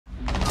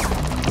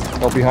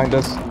Oh, behind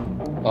us.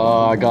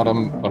 I got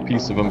him, a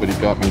piece of him, but he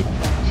got me.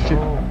 Shit.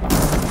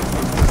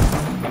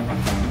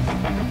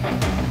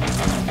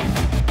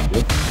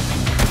 Yep.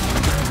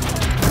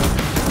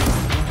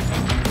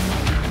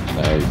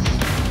 Nice.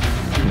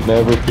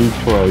 Never peek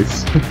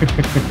twice.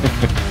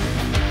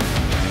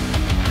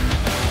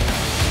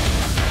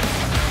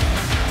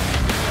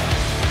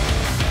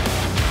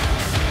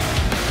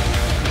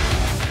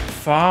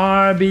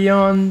 Far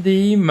beyond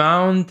the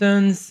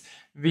mountains,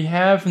 we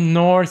have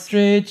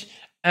Northridge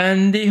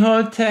and the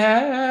hotel,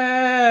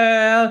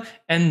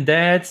 and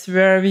that's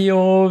where we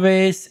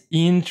always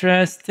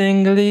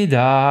interestingly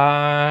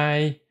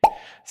die.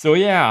 So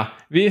yeah,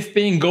 we've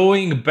been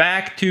going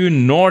back to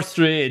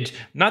Northridge,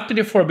 not to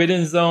the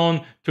Forbidden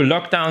Zone, to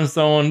Lockdown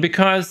Zone,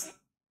 because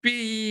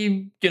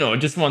we,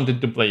 just wanted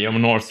to play a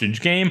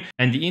Northridge game.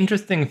 And the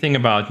interesting thing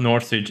about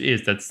Northridge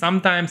is that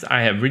sometimes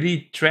I have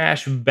really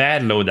trash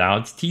bad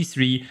loadouts,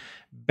 T3,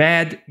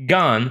 bad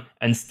gun,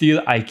 and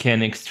still I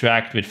can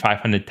extract with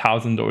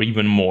 500,000 or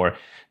even more.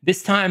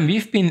 This time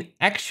we've been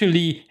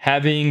actually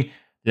having,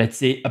 let's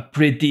say, a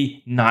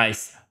pretty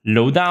nice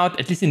loadout,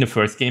 at least in the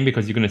first game,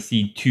 because you're going to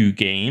see 2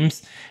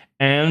 games.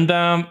 And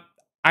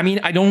I mean,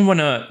 I don't want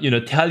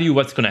to, tell you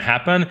what's going to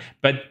happen,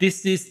 but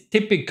this is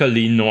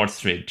typically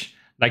Northridge.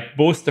 Like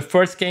both the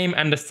first game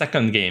and the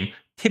second game,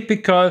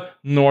 typical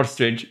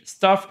Northridge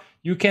stuff.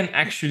 You can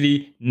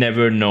actually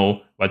never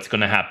know what's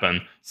gonna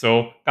happen.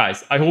 So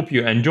guys, I hope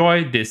you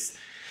enjoy this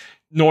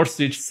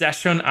Northridge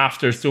session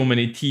after so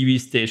many TV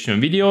station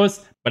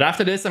videos. But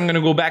after this, I'm gonna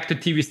go back to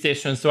TV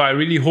station. So I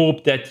really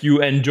hope that you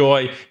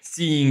enjoy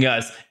seeing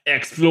us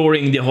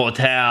exploring the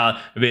hotel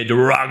with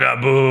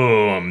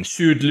Ragaboom.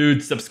 Shoot,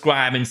 loot,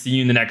 subscribe, and see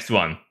you in the next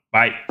one.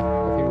 Bye.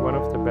 I think one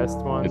of the best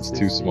ones It's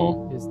too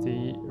small. is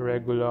the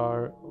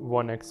regular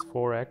 1x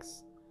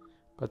 4x,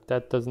 but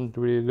that doesn't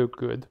really look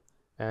good.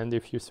 And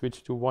if you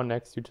switch to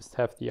 1x, you just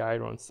have the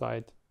iron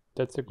sight.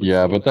 That's a good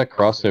Yeah, but that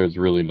crosshair is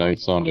really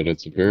nice on it.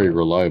 It's a very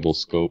reliable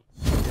scope.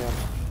 Yeah.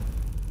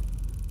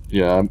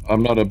 Yeah,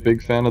 I'm not a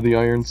big fan of the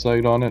iron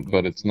sight on it,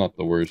 but it's not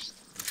the worst.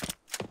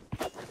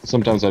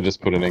 Sometimes I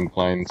just put an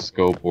incline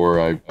scope, or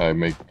I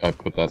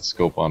put that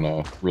scope on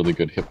a really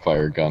good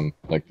hipfire gun,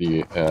 like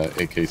the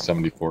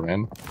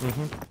AK-74N,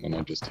 and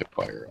I just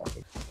hipfire off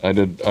it. I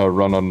did a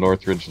run on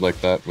Northridge like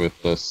that with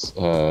this,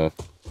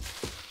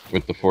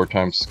 with the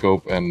 4x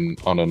scope and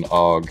on an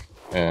AUG,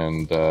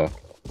 and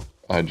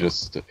I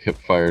just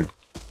hipfired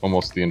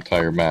almost the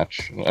entire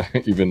match,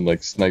 even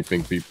like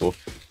sniping people.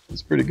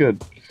 It's pretty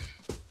good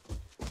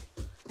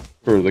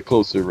for the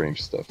closer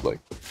range stuff, like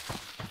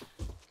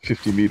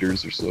 50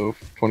 meters or so,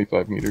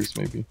 25 meters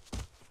maybe.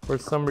 For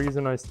some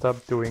reason I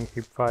stopped doing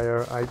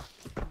hipfire. I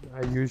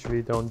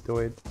usually don't do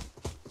it.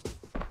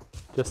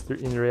 Just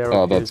in rare occasions.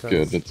 Oh, that's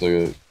good. It's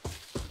a...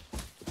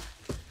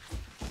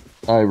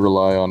 I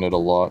rely on it a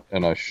lot,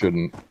 and I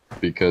shouldn't,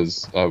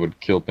 because I would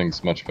kill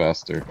things much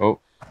faster. Oh,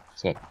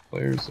 is that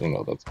players? Oh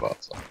no, that's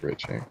bots on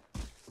Bridge, eh?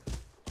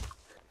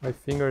 My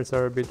fingers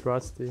are a bit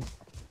rusty.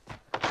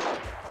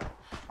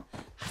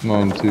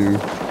 Mine too.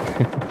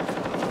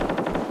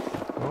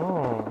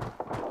 Oh.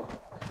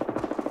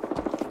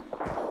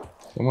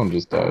 Someone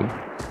just died.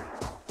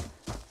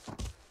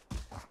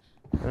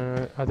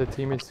 Other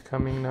team is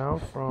coming now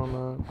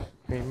from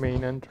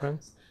main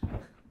entrance.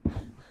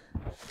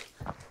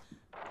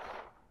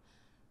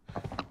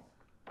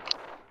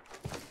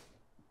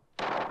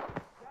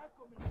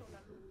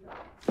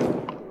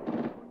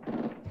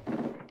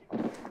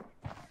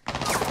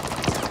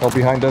 Oh,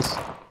 behind us.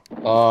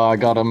 I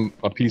got him,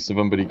 a piece of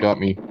him, but he got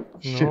me.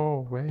 Shit.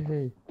 No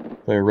way.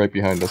 They're right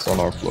behind us on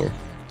our floor.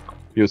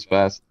 He was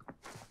fast.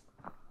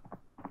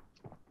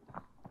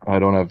 I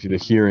don't have the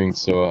hearing,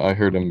 so I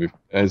heard him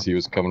as he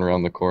was coming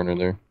around the corner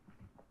there.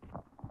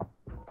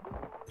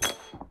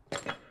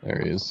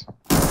 There he is.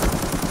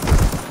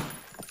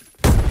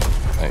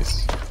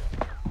 Nice.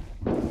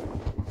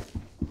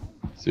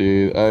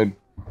 See, I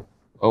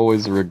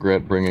always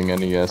regret bringing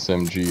any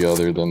SMG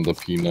other than the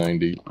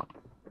P90.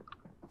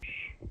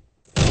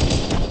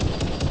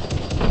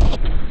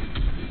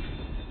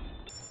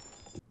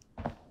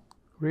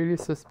 Really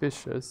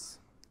suspicious.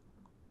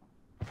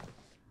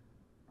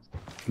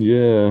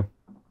 Yeah.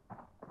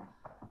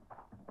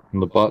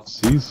 And the bot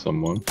sees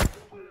someone.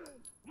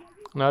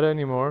 Not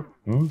anymore.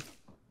 Hmm?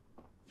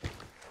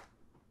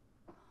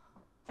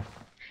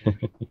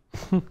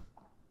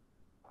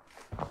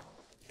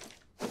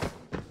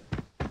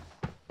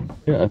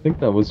 Yeah, I think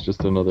that was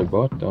just another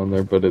bot down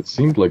there, but it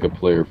seemed like a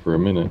player for a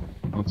minute.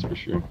 That's for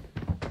sure.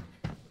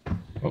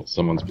 Oh,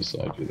 someone's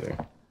beside you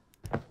there.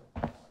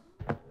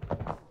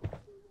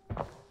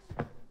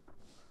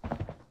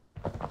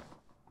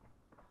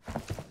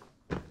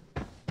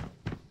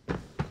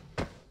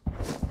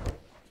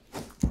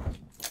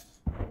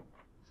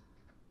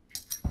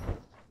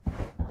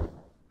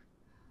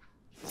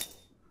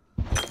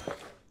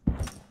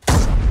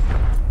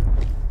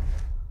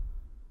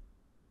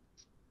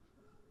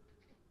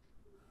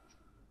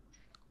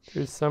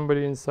 There's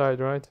somebody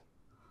inside, right?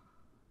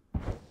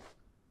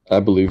 I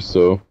believe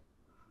so.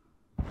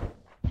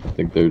 I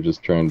think they're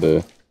just trying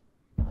to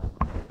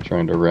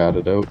Trying to rat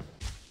it out.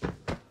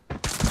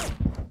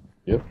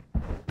 Yep.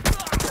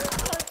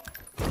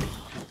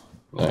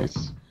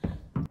 Nice.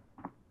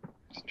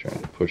 Just trying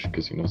to push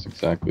because he knows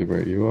exactly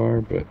where you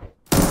are, but...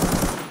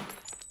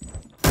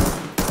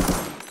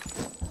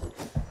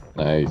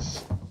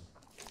 Nice.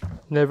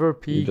 Never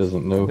peek. He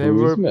doesn't know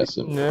who he's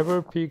messing.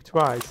 Never peek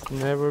twice.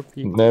 Never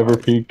peek Never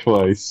twice. peek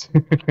twice.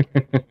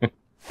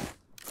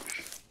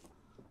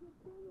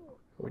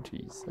 Oh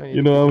jeez.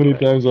 You know how many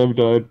times I've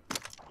died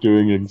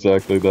doing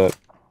exactly that?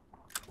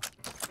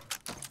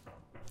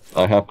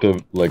 I have to,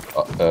 like,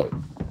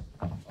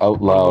 out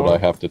loud, I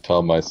have to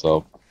tell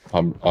myself,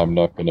 I'm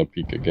not gonna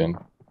peek again.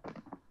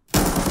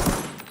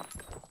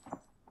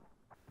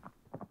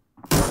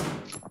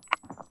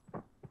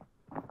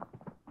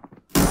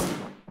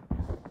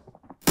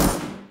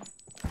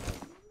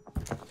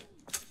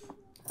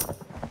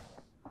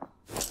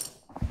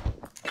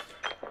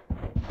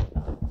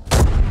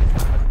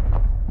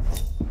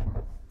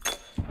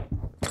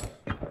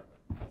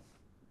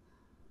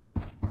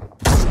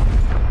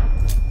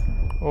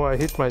 Oh, I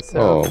hit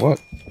myself. Oh,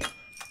 what?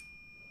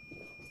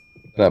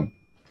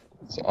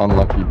 It's an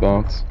unlucky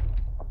bounce.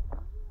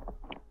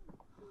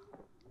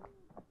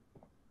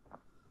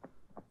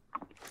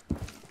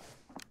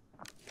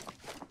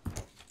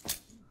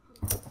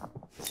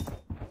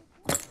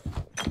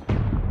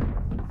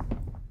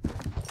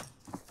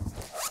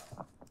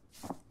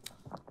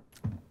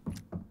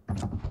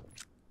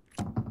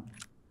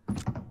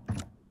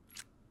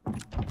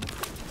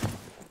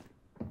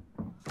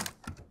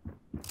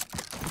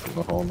 In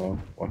the hole now.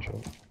 Watch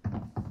out.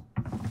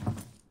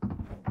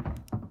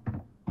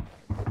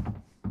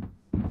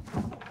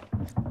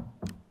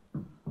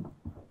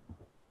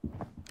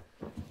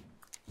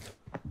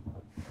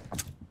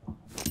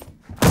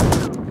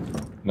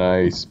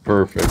 Nice,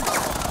 perfect.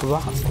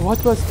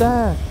 What was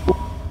that?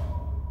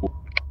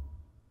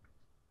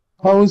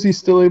 How is he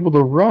still able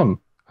to run?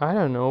 I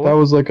don't know. That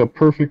was like a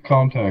perfect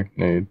contact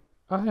nade.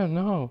 I don't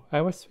know.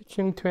 I was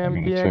switching to I'm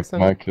gonna MPX check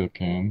my kill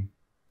cam.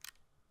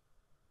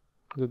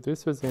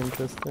 This was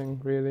interesting,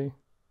 really.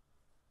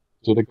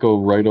 Did it go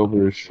right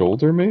over his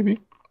shoulder, maybe?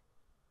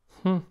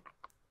 I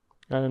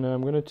don't know.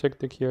 I'm gonna check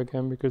the kill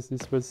cam because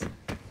this was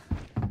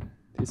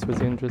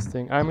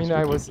interesting. I mean,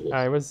 I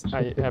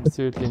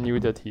absolutely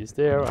knew that he's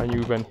there. I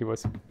knew when he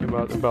was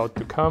about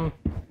to come.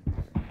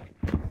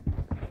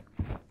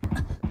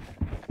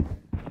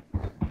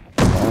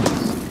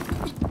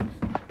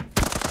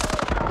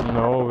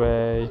 No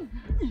way.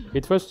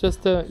 It was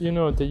just the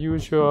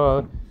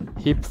usual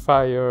hip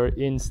fire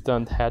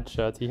instant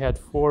headshot. He had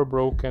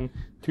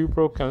two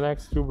broken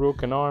legs, 2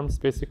 broken arms,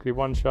 basically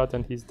 1 shot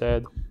and he's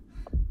dead.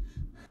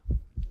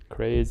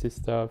 Crazy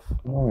stuff.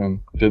 Oh,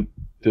 did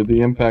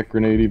the impact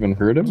grenade even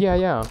hurt him?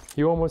 Yeah.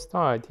 He almost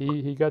died.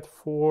 He got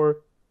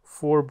four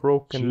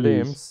broken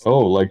limbs. Oh,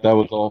 like that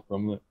was all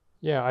from the...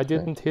 Yeah, I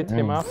didn't hit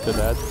him after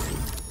that.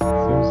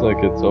 Seems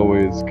like it's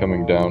always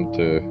coming down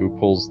to who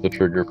pulls the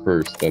trigger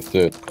first. That's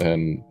it.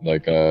 And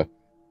like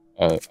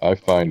I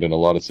find in a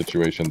lot of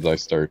situations I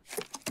start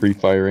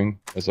pre-firing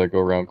as I go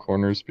around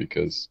corners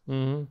because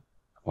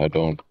I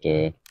don't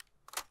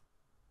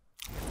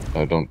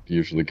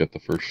usually get the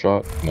first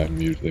shot, and I'm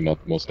usually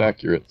not the most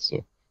accurate.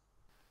 So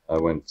I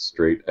went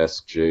straight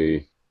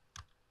SJ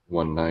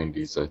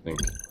 190s. I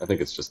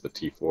think it's just the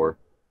T4.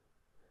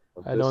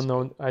 I don't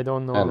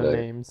know the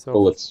name. So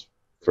bullets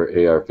for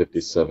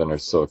AR-57 are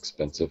so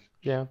expensive.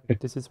 Yeah,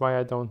 this is why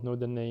I don't know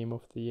the name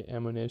of the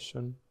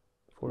ammunition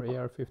for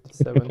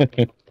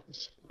AR-57.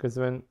 Because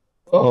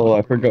Oh,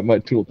 I forgot my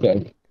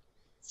tooltip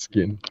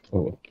skin.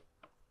 Oh.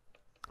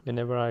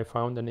 Whenever I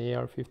found an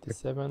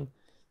AR-57,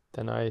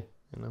 then it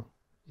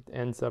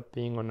ends up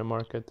being on the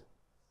market.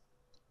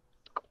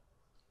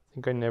 I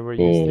think I never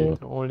used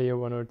it, only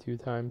 1 or 2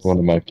 times. One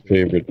of my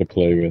favorite to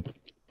play with.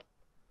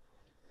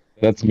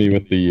 That's me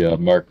with the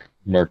Mark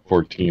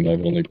 14.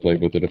 I've only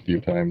played with it a few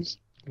times.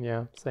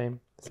 Yeah, same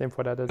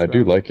for that as I well.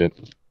 do like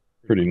it.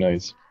 Pretty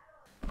nice.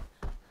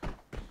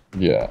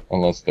 Yeah,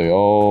 unless they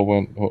all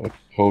went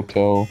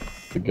hotel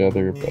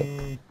together, but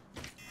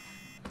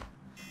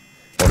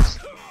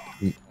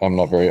I'm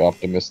not very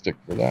optimistic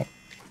for that.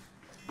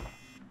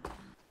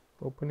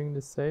 Opening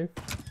the safe.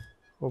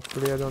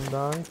 Hopefully I don't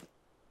die.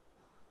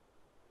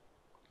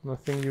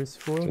 Nothing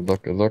useful. Good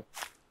luck, good luck.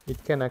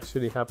 It can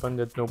actually happen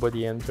that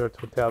nobody entered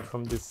hotel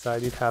from this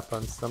side. It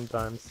happens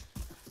sometimes.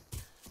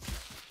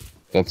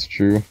 That's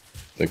true.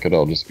 They could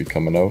all just be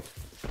coming out.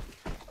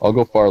 I'll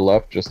go far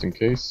left just in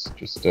case,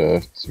 just so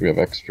we have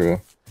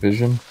extra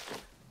vision.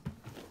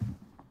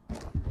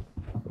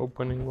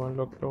 Opening one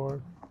locked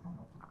door.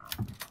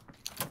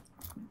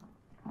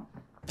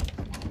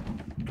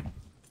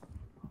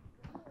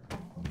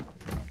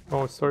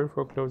 Oh, sorry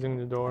for closing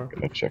the door.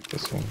 Gonna check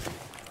this one.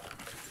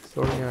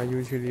 Sorry, I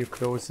usually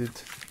close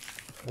it.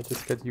 I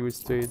just get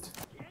used to it.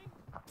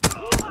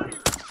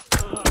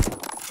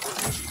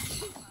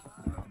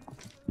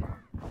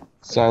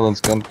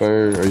 Silence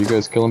gunfire. Are you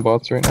guys killing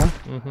bots right now?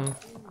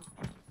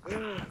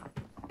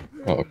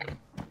 Oh, okay.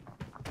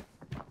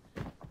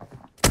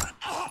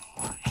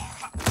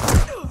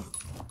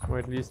 Or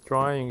at least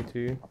trying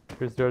to,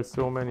 because there are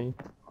so many.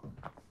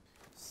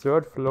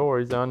 Third floor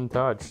is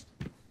untouched.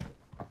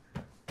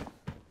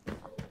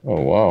 Oh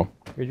wow.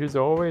 Which is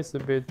always a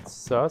bit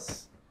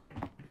sus.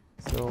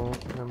 So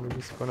I'm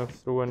just gonna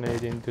throw a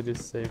nade into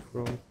this safe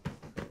room.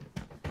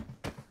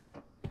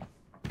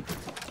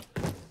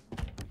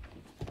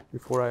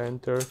 Before I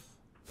enter.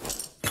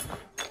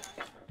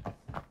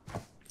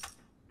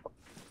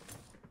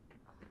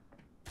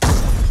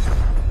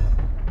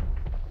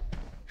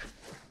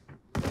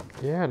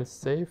 Yeah, the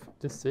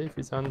safe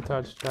is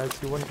untouched, guys.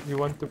 You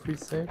want the free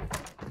safe?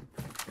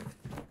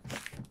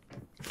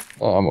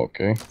 Oh, I'm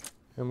okay.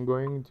 I'm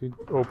going to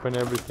open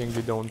everything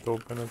you don't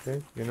open,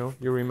 okay? You know,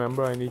 you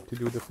remember I need to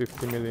do the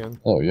 50 million.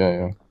 Oh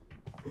yeah.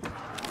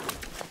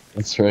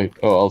 That's right.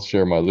 Oh, I'll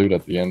share my loot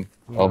at the end.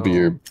 I'll be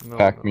your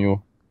pack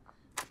mule.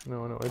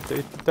 No,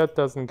 that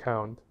doesn't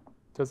count.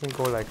 It doesn't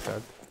go like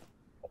that.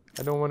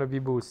 I don't want to be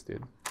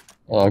boosted.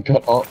 Oh, I've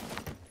got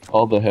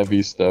all the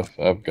heavy stuff.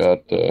 I've got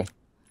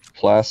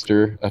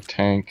plaster, a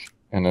tank,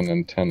 and an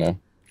antenna.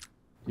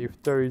 If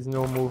there is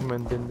no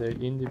movement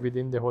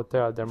within the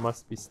hotel, there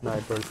must be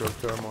snipers or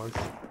thermals.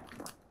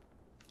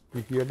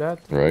 You hear that?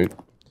 Right.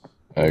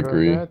 I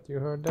agree. You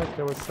heard that?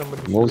 There was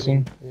somebody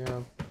Mosing?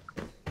 shooting.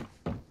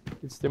 Yeah.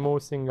 It's the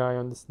Mosing guy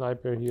on the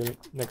sniper hill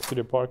next to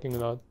the parking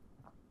lot.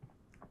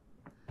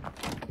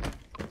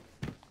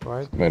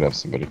 Right? Might have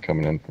somebody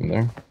coming in from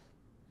there.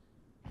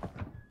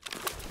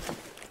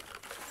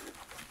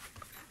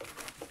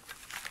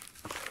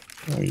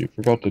 Oh, you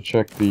forgot to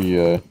check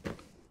the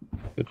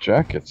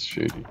jackets,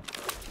 Shady.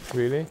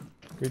 Really?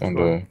 Found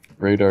a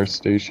radar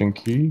station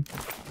key.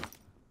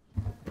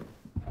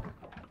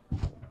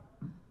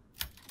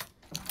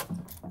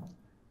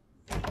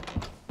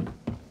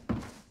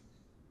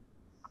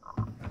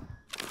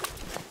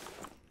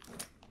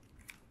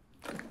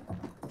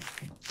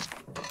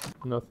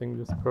 Nothing,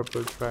 just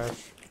purple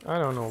trash. I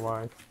don't know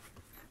why.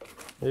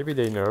 Maybe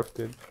they nerfed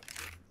it.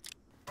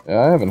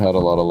 Yeah, I haven't had a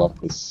lot of luck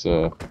this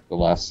the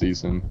last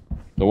season.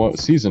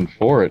 Season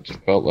 4, it just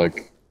felt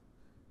like,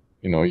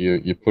 you know,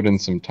 you put in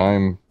some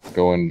time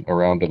going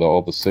around to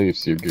all the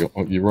safes,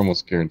 you're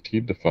almost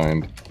guaranteed to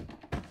find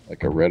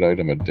like a red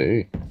item a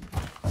day.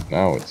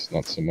 Now it's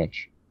not so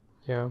much.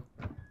 Yeah.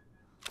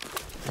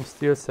 I'm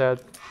still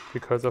sad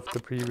because of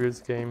the previous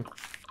game.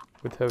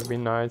 Would have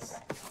been nice.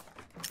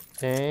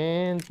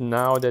 And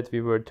now that we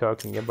were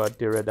talking about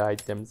the red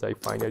items, I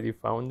finally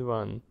found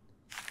one.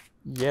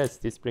 Yes,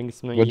 this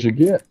brings me... What'd you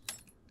get?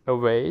 A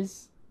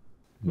vase.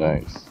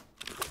 Nice.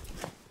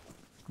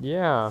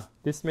 Yeah,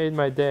 this made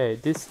my day.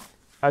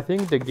 I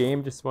think the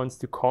game just wants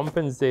to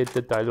compensate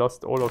that I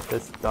lost all of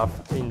this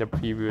stuff in the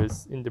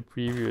previous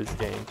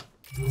game.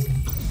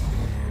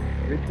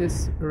 With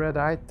this red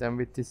item,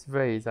 with this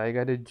vase, I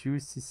got a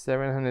juicy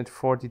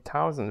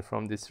 740,000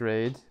 from this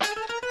raid.